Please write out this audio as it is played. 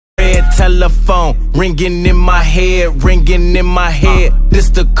telephone ringing in my head, ringing in my head. This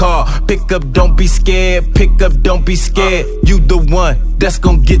the call, pick up, don't be scared, pick up, don't be scared. You the one that's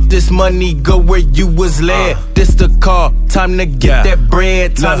gon' get this money, go where you was led. This the call, time to get that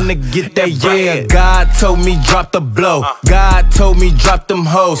bread, time to get that bread. God told me drop the blow, God told me drop them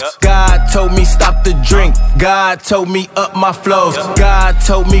hoes, God told me stop the drink, God told me up my flows, God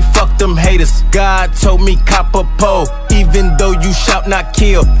told me fuck them haters, God told me cop a pole. Even though you shout not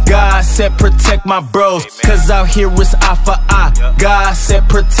kill, God said protect my bros, cause out here it's eye for eye. God said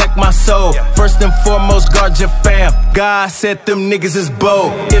protect my soul, first and foremost guard your fam. God said them niggas is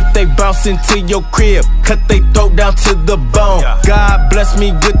bold, if they bounce into your crib, cut they throat down to the bone. God bless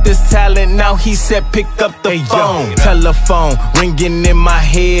me with this talent, now he said pick up the phone. Telephone ringing in my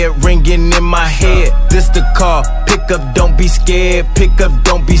head, ringing in my head. This the call, pick up, don't be scared, pick up,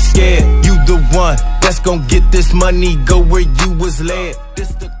 don't be scared. You the one that's gon' get this money, go where you was led. This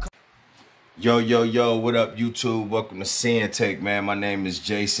the Yo, what up YouTube? Welcome to Sinn-Take, man. My name is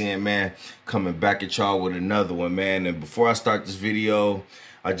Jason, man. Coming back at y'all with another one, man. And before I start this video,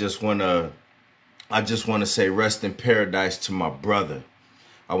 I just wanna say rest in paradise to my brother.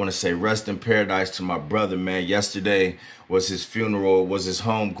 I wanna say rest in paradise to my brother, man. Yesterday was his funeral, was his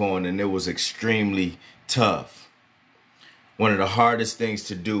homegoing, and it was extremely tough. One of the hardest things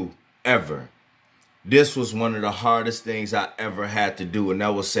to do ever. This was one of the hardest things I ever had to do, and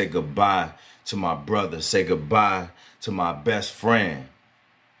that was say goodbye to my brother, say goodbye to my best friend.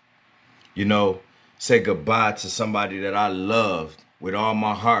 You know, say goodbye to somebody that I loved with all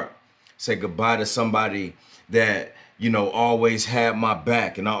my heart. Say goodbye to somebody that, you know, always had my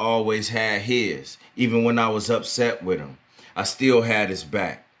back and I always had his. Even when I was upset with him, I still had his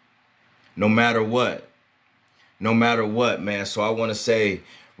back. No matter what. No matter what, man. So I want to say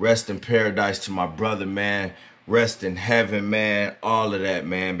rest in paradise to my brother, man. Rest in heaven, man. All of that,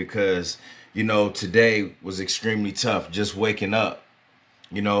 man. Because, you know, today was extremely tough. Just waking up.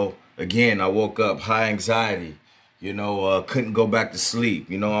 You know, again, I woke up high anxiety. You know, couldn't go back to sleep.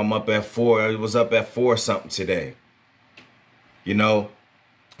 You know, I'm up at 4. I was up at 4 something today. You know,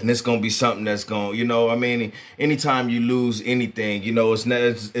 and it's going to be something that's going, you know, I mean, anytime you lose anything, you know,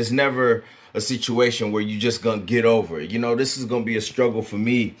 it's never a situation where you just gonna get over it. You know, this is gonna be a struggle for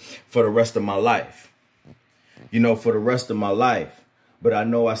me for the rest of my life. You know, for the rest of my life. But I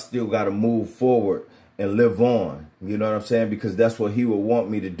know I still gotta move forward and live on. You know what I'm saying? Because that's what he would want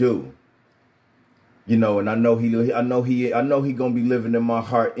me to do. You know, and I know he gonna be living in my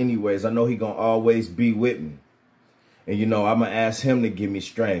heart anyways. I know he gonna always be with me. And you know, I'm gonna ask him to give me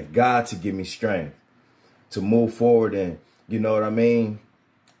strength, God to give me strength to move forward and, you know what I mean?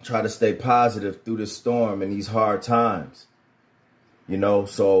 Try to stay positive through this storm and these hard times. You know,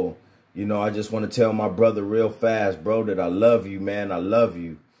 so, you know, I just want to tell my brother real fast, bro, that I love you, man. I love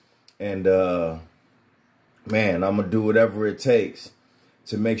you. And, man, I'm going to do whatever it takes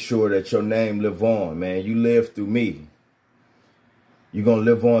to make sure that your name live on, man. You live through me. You're going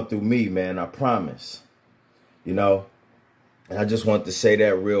to live on through me, man. I promise. You know, and I just want to say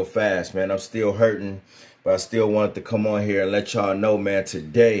that real fast, man. I'm still hurting. But I still wanted to come on here and let y'all know, man,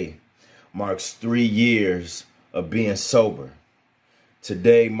 today marks 3 years of being sober.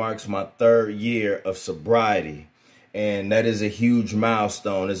 Today marks my 3rd year of sobriety. And that is a huge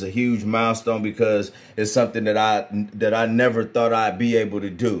milestone. It's a huge milestone because it's something that I never thought I'd be able to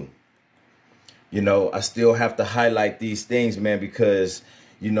do. You know, I still have to highlight these things, man, because,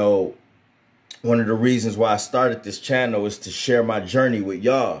 you know, one of the reasons why I started this channel is to share my journey with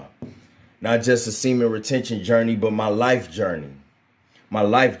y'all. Not just a semen retention journey, but my life journey. My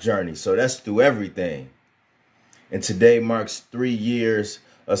life journey. So that's through everything. And today marks 3 years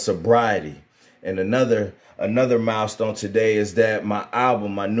of sobriety. And another milestone today is that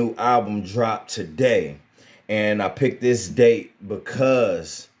my new album dropped today. And I picked this date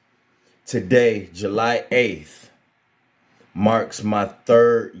because today, July 8th, marks my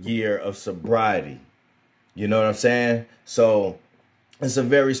 3rd year of sobriety. You know what I'm saying? So it's a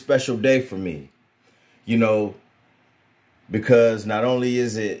very special day for me, you know, because not only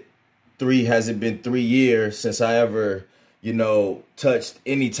has it been 3 years since I ever, you know, touched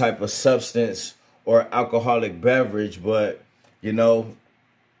any type of substance or alcoholic beverage, but, you know,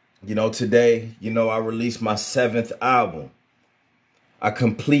 today, you know, I released my 7th album. I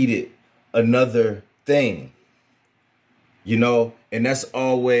completed another thing, you know, and that's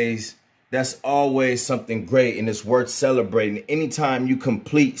always something great, and it's worth celebrating. Anytime you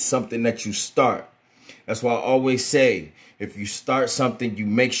complete something that you start. That's why I always say, if you start something, you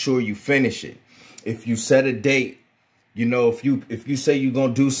make sure you finish it. If you set a date, you know, if you say you're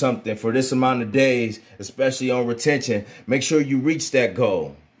going to do something for this amount of days, especially on retention, make sure you reach that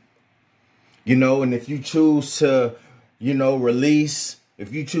goal. You know, and if you choose to, you know, release,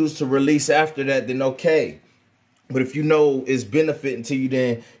 if you choose to release after that, then okay. But if you know it's benefiting to you,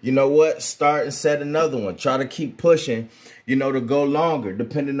 then you know what? Start and set another one. Try to keep pushing, you know, to go longer,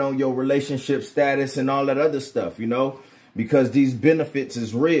 depending on your relationship status and all that other stuff, you know, because these benefits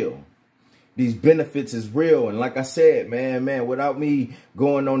is real. These benefits is real. And like I said, man, without me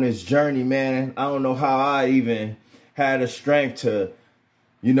going on this journey, man, I don't know how I even had the strength to,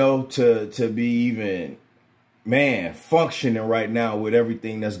 you know, to be even, man, functioning right now with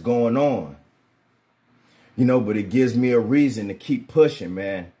everything that's going on. You know, but it gives me a reason to keep pushing,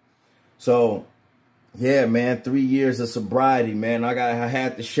 man. So, yeah, man, 3 years of sobriety, man. I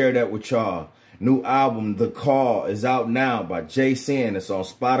had to share that with y'all. New album, The Call, is out now by Sinn. It's on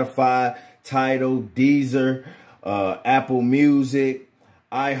Spotify, Tidal, Deezer, Apple Music,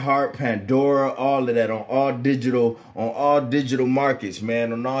 iHeart, Pandora, all of that on all digital markets,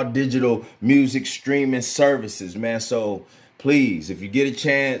 man, on all digital music streaming services, man. So please, if you get a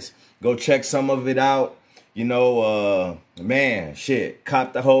chance, go check some of it out. You know, man, shit,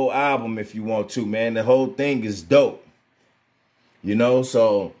 cop the whole album if you want to, man. The whole thing is dope. You know,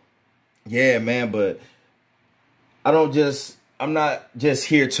 so yeah, man, but I'm not just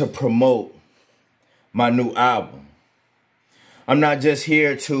here to promote my new album. I'm not just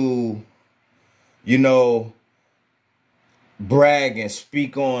here to, you know, brag and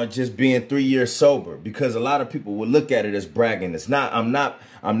speak on just being 3 years sober, because a lot of people will look at it as bragging. It's not. I'm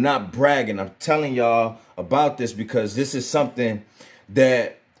not bragging. I'm telling y'all about this because this is something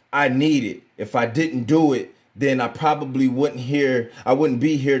that I needed. If I didn't do it, then I probably wouldn't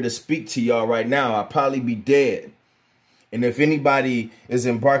be here to speak to y'all right now. I'd probably be dead. And if anybody is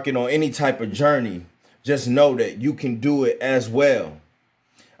embarking on any type of journey, just know that you can do it as well.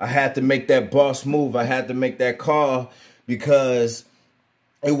 I had to make that boss move. I had to make that call because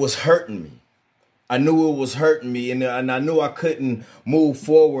it was hurting me. I knew it was hurting me, and I knew I couldn't move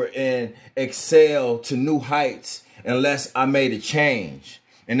forward and excel to new heights unless I made a change.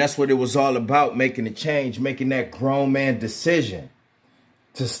 And that's what it was all about, making a change, making that grown man decision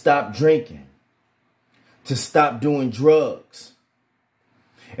to stop drinking, to stop doing drugs.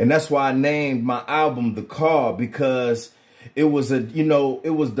 And that's why I named my album The Call, because it was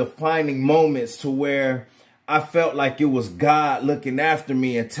it was defining moments to where I felt like it was God looking after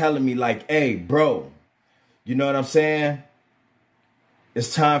me and telling me like, hey, bro, you know what I'm saying?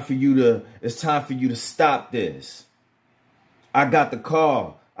 It's time for you to stop this. I got the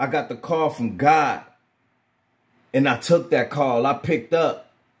call. I got the call from God. And I took that call. I picked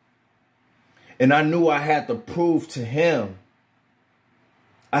up. And I knew I had to prove to him.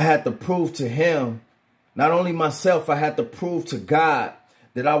 I had to prove to him, not only myself, I had to prove to God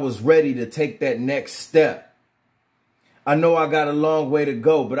that I was ready to take that next step. I know I got a long way to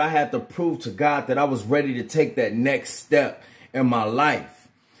go, but I had to prove to God that I was ready to take that next step in my life.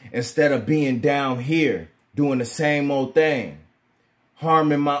 Instead of being down here, doing the same old thing,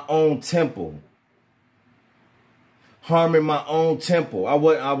 harming my own temple. Harming my own temple. I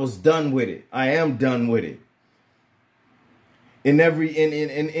was done with it. I am done with it. In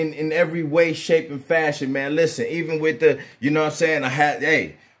every way, shape, and fashion, man. Listen, even with the, you know what I'm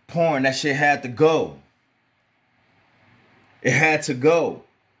saying? Porn, that shit had to go. It had to go.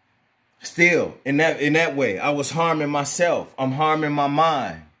 Still, in that way, I was harming myself. I'm harming my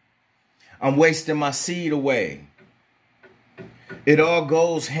mind. I'm wasting my seed away. It all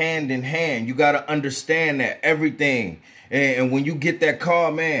goes hand in hand. You got to understand that everything. And when you get that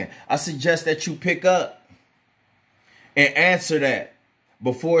call, man, I suggest that you pick up and answer that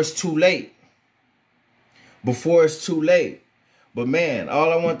before it's too late. Before it's too late. But man,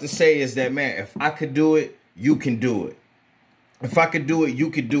 all I want to say is that, man, if I could do it, you can do it. If I could do it, you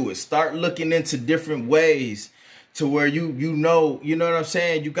could do it. Start looking into different ways to where you know what I'm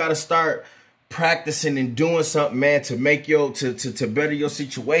saying? You got to start practicing and doing something, man, to make to better your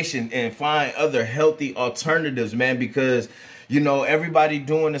situation and find other healthy alternatives, man, because, you know, everybody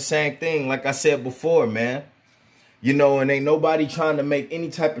doing the same thing. Like I said before, man, you know, and ain't nobody trying to make any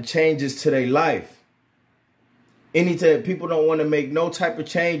type of changes to their life. People don't want to make no type of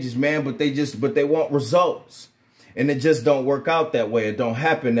changes, man, but they want results. And it just don't work out that way. It don't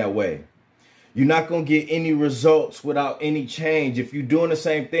happen that way. You're not going to get any results without any change. If you're doing the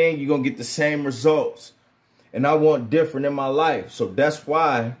same thing, you're going to get the same results. And I want different in my life. So that's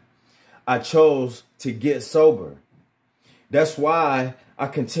why I chose to get sober. That's why I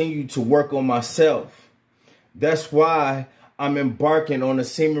continue to work on myself. That's why I'm embarking on a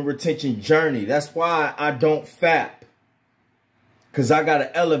semen retention journey. That's why I don't fap. Because I got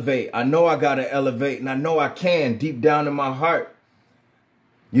to elevate. I know I got to elevate, and I know I can deep down in my heart.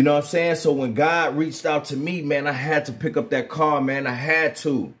 You know what I'm saying? So when God reached out to me, man, I had to pick up that call, man. I had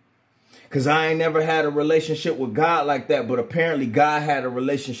to. Because I ain't never had a relationship with God like that. But apparently God had a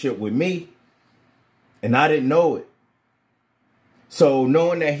relationship with me. And I didn't know it. So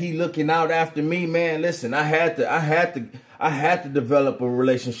knowing that he looking out after me, man, listen, I had to develop a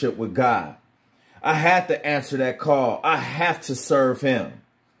relationship with God. I had to answer that call. I have to serve him.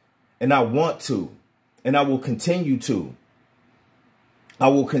 And I want to. And I will continue to. I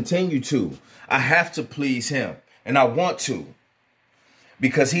will continue to. I have to please him. And I want to.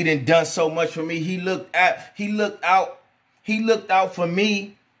 Because he done so much for me. He looked out for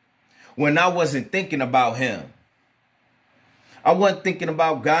me when I wasn't thinking about him. I wasn't thinking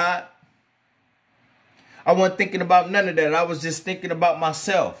about God. I wasn't thinking about none of that. I was just thinking about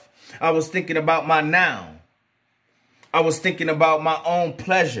myself. I was thinking about my now. I was thinking about my own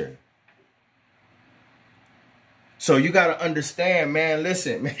pleasure. So you got to understand, man,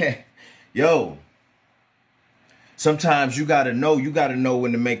 listen, man, yo, sometimes you got to know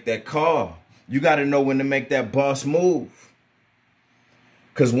when to make that call. You got to know when to make that boss move.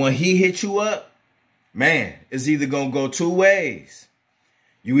 Because when he hit you up, man, it's either going to go two ways.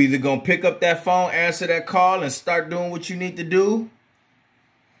 You either going to pick up that phone, answer that call, and start doing what you need to do,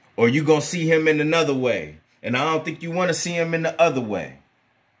 or you going to see him in another way. And I don't think you want to see him in the other way.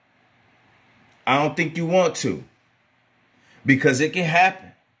 I don't think you want to. Because it can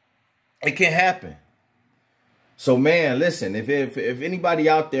happen. It can happen. So, man, listen, if anybody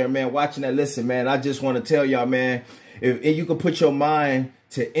out there, man, watching that, listen, man, I just want to tell y'all, man, if you can put your mind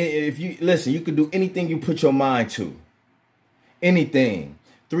to, if you, listen, you can do anything you put your mind to. Anything.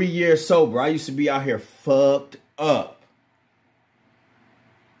 3 years sober. I used to be out here fucked up.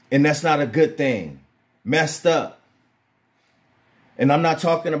 And that's not a good thing. Messed up. And I'm not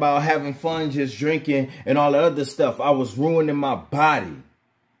talking about having fun, just drinking and all the other stuff. I was ruining my body.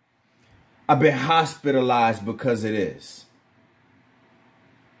 I've been hospitalized because of this.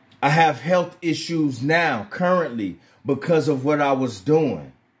 I have health issues now, currently, because of what I was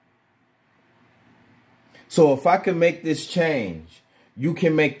doing. So if I can make this change, you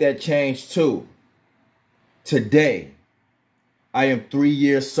can make that change too. Today, I am 3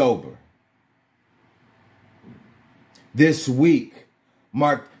 years sober. This week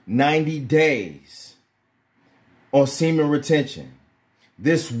marked 90 days on semen retention.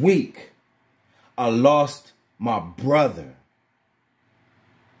 This week, I lost my brother.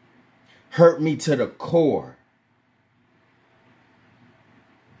 Hurt me to the core.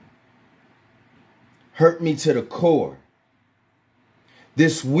 Hurt me to the core.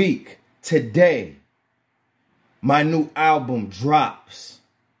 This week, today, my new album drops.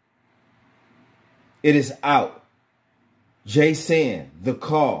 It is out. Sinn, The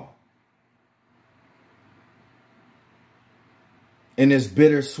Call. And it's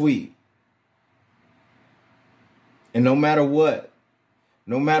bittersweet. And no matter what,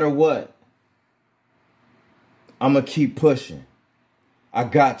 I'm going to keep pushing. I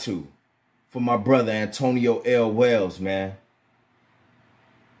got to. For my brother, Antonio L. Wells, man.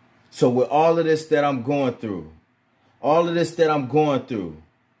 So with all of this that I'm going through,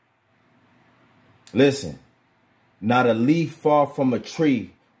 listen, not a leaf fall from a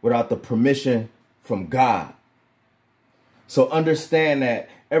tree without the permission from God. So understand that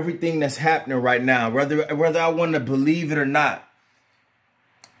everything that's happening right now, whether I want to believe it or not,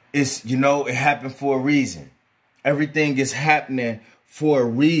 it's, it happened for a reason. Everything is happening for a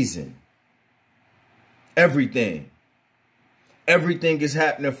reason. Everything is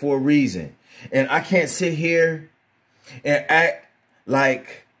happening for a reason. And I can't sit here and act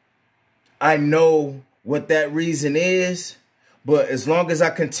like I know what that reason is. But as long as I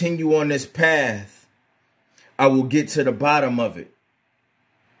continue on this path, I will get to the bottom of it.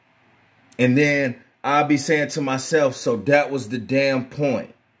 And then I'll be saying to myself, so that was the damn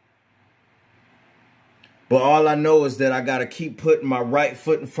point. But all I know is that I got to keep putting my right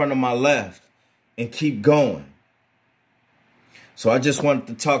foot in front of my left and keep going. So I just wanted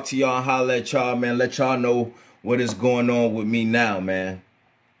to talk to y'all and holler at y'all, man. Let y'all know what is going on with me now, man.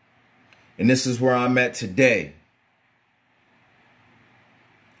 And this is where I'm at today.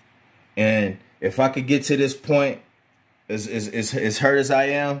 And if I could get to this point, as hurt as I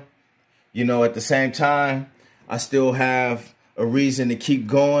am, at the same time, I still have a reason to keep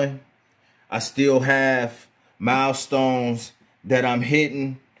going. I still have milestones that I'm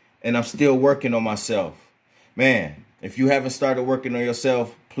hitting, and I'm still working on myself. Man, if you haven't started working on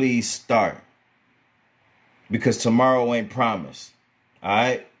yourself, please start. Because tomorrow ain't promised. All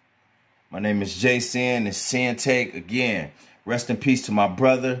right? My name is Sinn, and Sinn-Take again. Rest in peace to my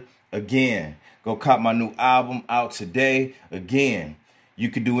brother again. Go cop my new album out today again. You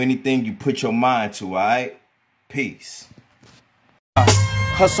can do anything you put your mind to, alright? Peace.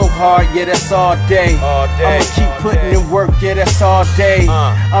 Hustle hard, yeah, that's all day. I'ma keep putting in work, yeah, that's all day.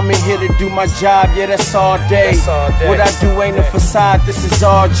 I'm in here to do my job, yeah, that's all day. What I do ain't a facade, this is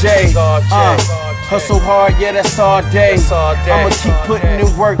all J. Hustle hard, yeah, that's all day. I'ma keep putting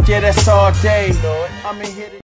in work, yeah, that's all day. I'm in here to